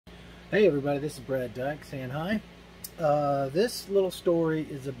Hey everybody, this is Brad Dyke saying hi. This little story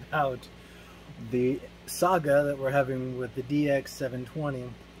is about the saga that we're having with the DX720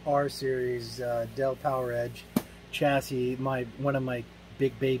 R series Dell PowerEdge chassis, one of my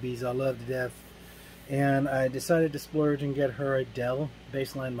big babies I love to death. And I decided to splurge and get her a Dell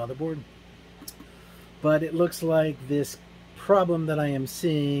baseline motherboard. But it looks like this problem that I am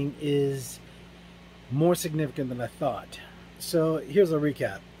seeing is more significant than I thought. So here's a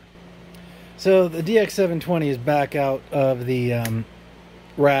recap. So the DX720 is back out of the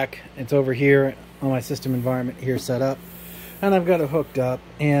rack. It's over here on my system environment here set up. And I've got it hooked up.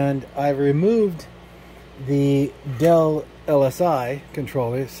 And I've removed the Dell LSI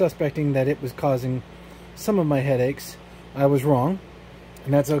controller, suspecting that it was causing some of my headaches. I was wrong.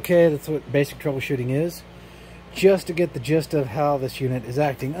 And that's okay. That's what basic troubleshooting is. Just to get the gist of how this unit is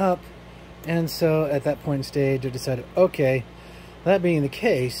acting up. And so at that point in stage, I decided, okay, that being the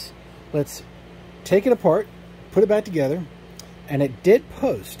case, let's take it apart, put it back together, and it did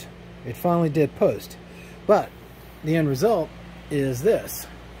post. It finally did post. But the end result is this.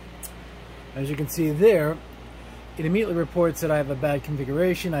 As you can see there, it immediately reports that I have a bad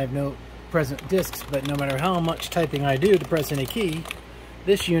configuration. I have no present disks, but no matter how much typing I do to press any key,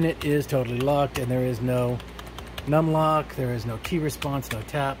 this unit is totally locked, and there is no num lock, there is no key response, no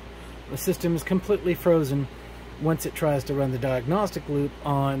tap. The system is completely frozen once it tries to run the diagnostic loop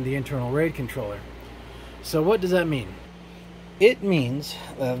on the internal RAID controller. So what does that mean? It means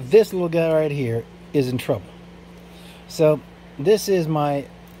this little guy right here is in trouble. So this is my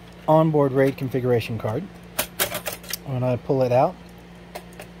onboard RAID configuration card. When I pull it out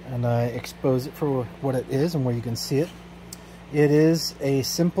and I expose it for what it is and where you can see it, it is a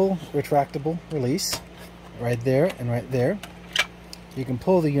simple retractable release right there and right there. You can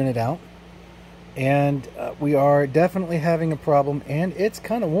pull the unit out, and we are definitely having a problem, and it's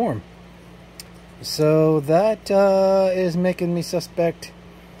kind of warm. So that is making me suspect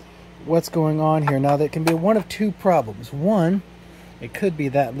what's going on here. Now, that can be one of two problems. One, it could be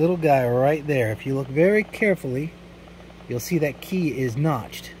that little guy right there. If you look very carefully, you'll see that key is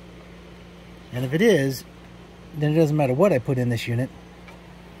notched. And if it is, then it doesn't matter what I put in this unit.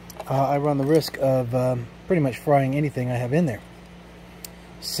 I run the risk of pretty much frying anything I have in there.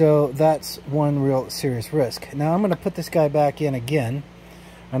 So that's one real serious risk. Now I'm going to put this guy back in again,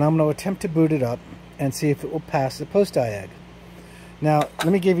 and I'm going to attempt to boot it up and see if it will pass the post diag. Now let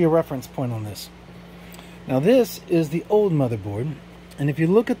me give you a reference point on this. Now this is the old motherboard, and if you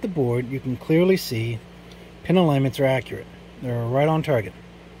look at the board, you can clearly see pin alignments are accurate. They're right on target.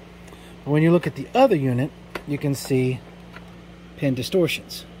 But when you look at the other unit, you can see pin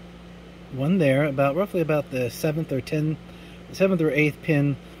distortions. One there, roughly about the 7th or 8th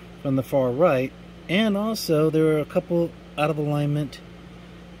pin from the far right, and also there are a couple out of alignment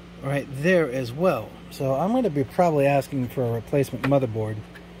right there as well. So I'm going to be probably asking for a replacement motherboard,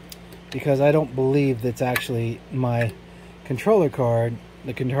 because I don't believe that's actually my controller card.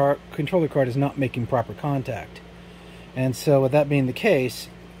 The controller card is not making proper contact, and so with that being the case,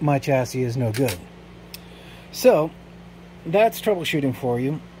 my chassis is no good. So that's troubleshooting for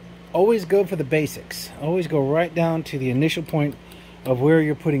you. Always go for the basics. Always go right down to the initial point of where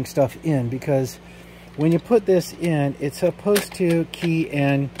you're putting stuff in, because when you put this in, it's supposed to key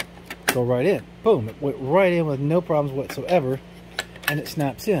and go right in. Boom, it went right in with no problems whatsoever, and it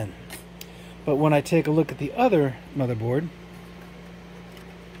snaps in. But when I take a look at the other motherboard,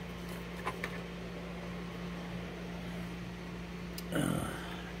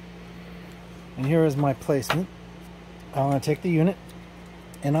 and here is my placement. I'm going to take the unit,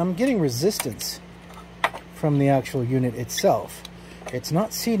 and I'm getting resistance from the actual unit itself. It's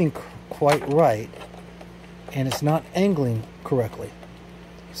not seating quite right, and it's not angling correctly.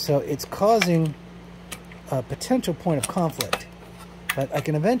 So it's causing a potential point of conflict. But I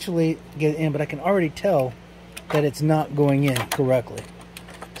can eventually get it in, but I can already tell that it's not going in correctly.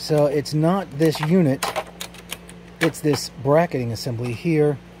 So it's not this unit, it's this bracketing assembly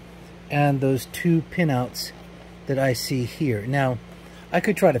here and those two pinouts that I see here. Now, I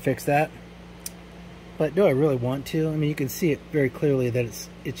could try to fix that, but do I really want to? I mean, you can see it very clearly that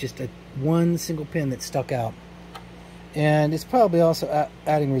it's just one single pin that's stuck out. And it's probably also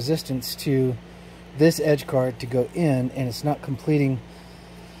adding resistance to this edge card to go in, and it's not completing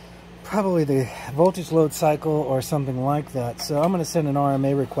probably the voltage load cycle or something like that. So I'm going to send an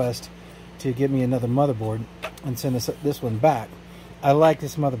RMA request to give me another motherboard and send this one back. I like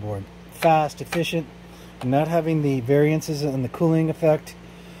this motherboard. Fast, efficient, not having the variances in the cooling effect.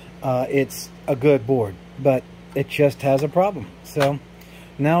 It's a good board, but it just has a problem. So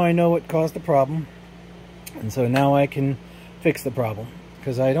now I know what caused the problem, and so now I can fix the problem.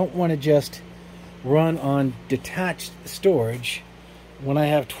 because I don't want to just run on detached storage when I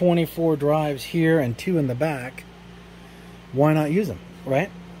have 24 drives here and 2 in the back. Why not use them,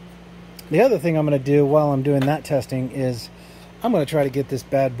 right? The other thing I'm going to do while I'm doing that testing is I'm going to try to get this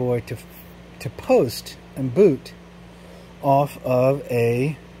bad boy to post and boot off of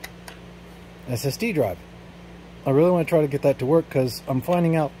a SSD drive. I really want to try to get that to work because I'm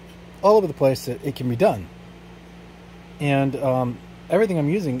finding out all over the place that it can be done. And everything I'm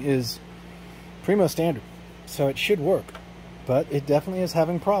using is Primo standard, so it should work. But it definitely is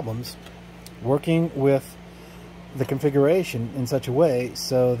having problems working with the configuration in such a way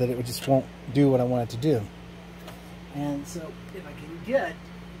so that it just won't do what I want it to do. And so if I can get,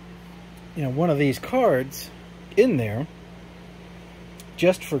 you know, one of these cards in there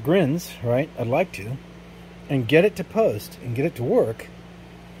just for grins, right? I'd like to, and get it to post and get it to work,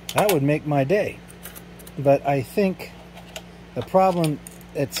 that would make my day. But I think the problem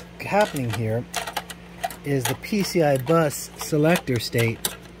that's happening here is the PCI bus selector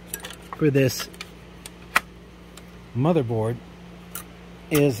state for this motherboard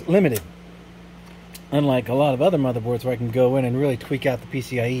is limited. Unlike a lot of other motherboards where I can go in and really tweak out the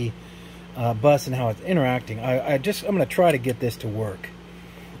PCIe bus and how it's interacting, I'm going to try to get this to work.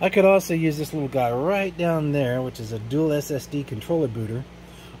 I could also use this little guy right down there, which is a dual SSD controller booter,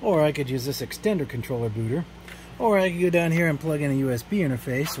 or I could use this extender controller booter, or I could go down here and plug in a USB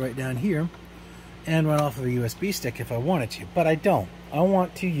interface right down here and run off of a USB stick if I wanted to, but I don't. I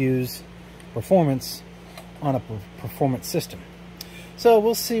want to use performance on a performance system. So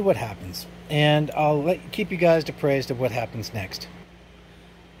we'll see what happens, and I'll keep you guys appraised of what happens next.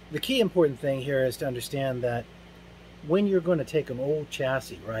 The key important thing here is to understand that when you're going to take an old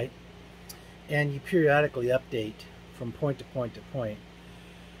chassis, right, and you periodically update from point to point to point,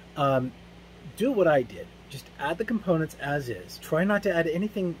 do what I did. Just add the components as is. Try not to add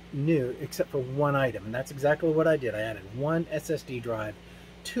anything new except for one item, and that's exactly what I did. I added one SSD drive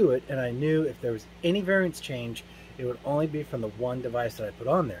to it, and I knew if there was any variance change, it would only be from the one device that I put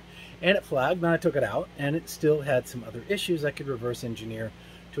on there. And it flagged, and I took it out, and it still had some other issues I could reverse engineer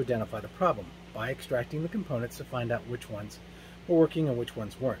to identify the problem by extracting the components to find out which ones were working and which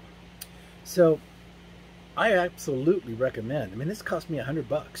ones weren't. So I absolutely recommend, I mean, this cost me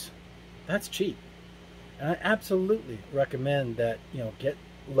 $100. That's cheap. And I absolutely recommend that, you know, get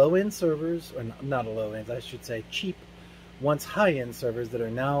low-end servers, or not low-end, I should say cheap, once high-end servers that are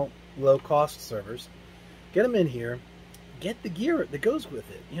now low-cost servers. Get them in here, get the gear that goes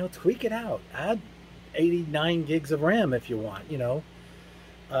with it, you know, tweak it out, add 89 gigs of RAM if you want, you know.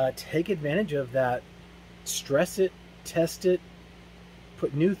 Take advantage of that, stress it, test it,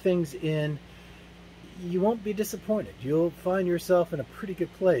 put new things in. You won't be disappointed. You'll find yourself in a pretty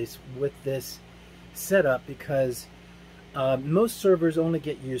good place with this setup because most servers only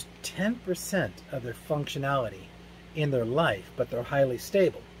get used 10% of their functionality in their life, but they're highly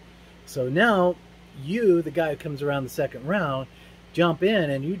stable. So now you, the guy who comes around the second round, jump in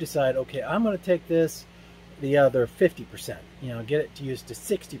and you decide, okay, I'm going to take this the other 50%, you know, get it to use to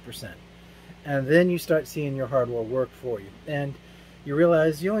 60%, and then you start seeing your hardware work for you, and you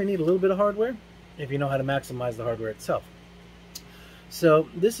realize you only need a little bit of hardware if you know how to maximize the hardware itself. So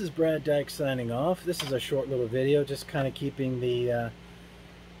this is Brad Dyke signing off. This is a short little video, just kind of keeping the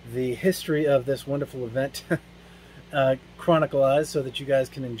history of this wonderful event chronicalized so that you guys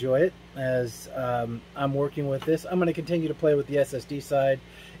can enjoy it as I'm working with this. I'm going to continue to play with the SSD side.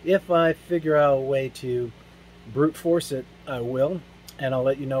 If I figure out a way to brute force it, I will, and I'll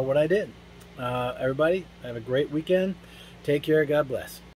let you know what I did. Everybody, have a great weekend. Take care. God bless.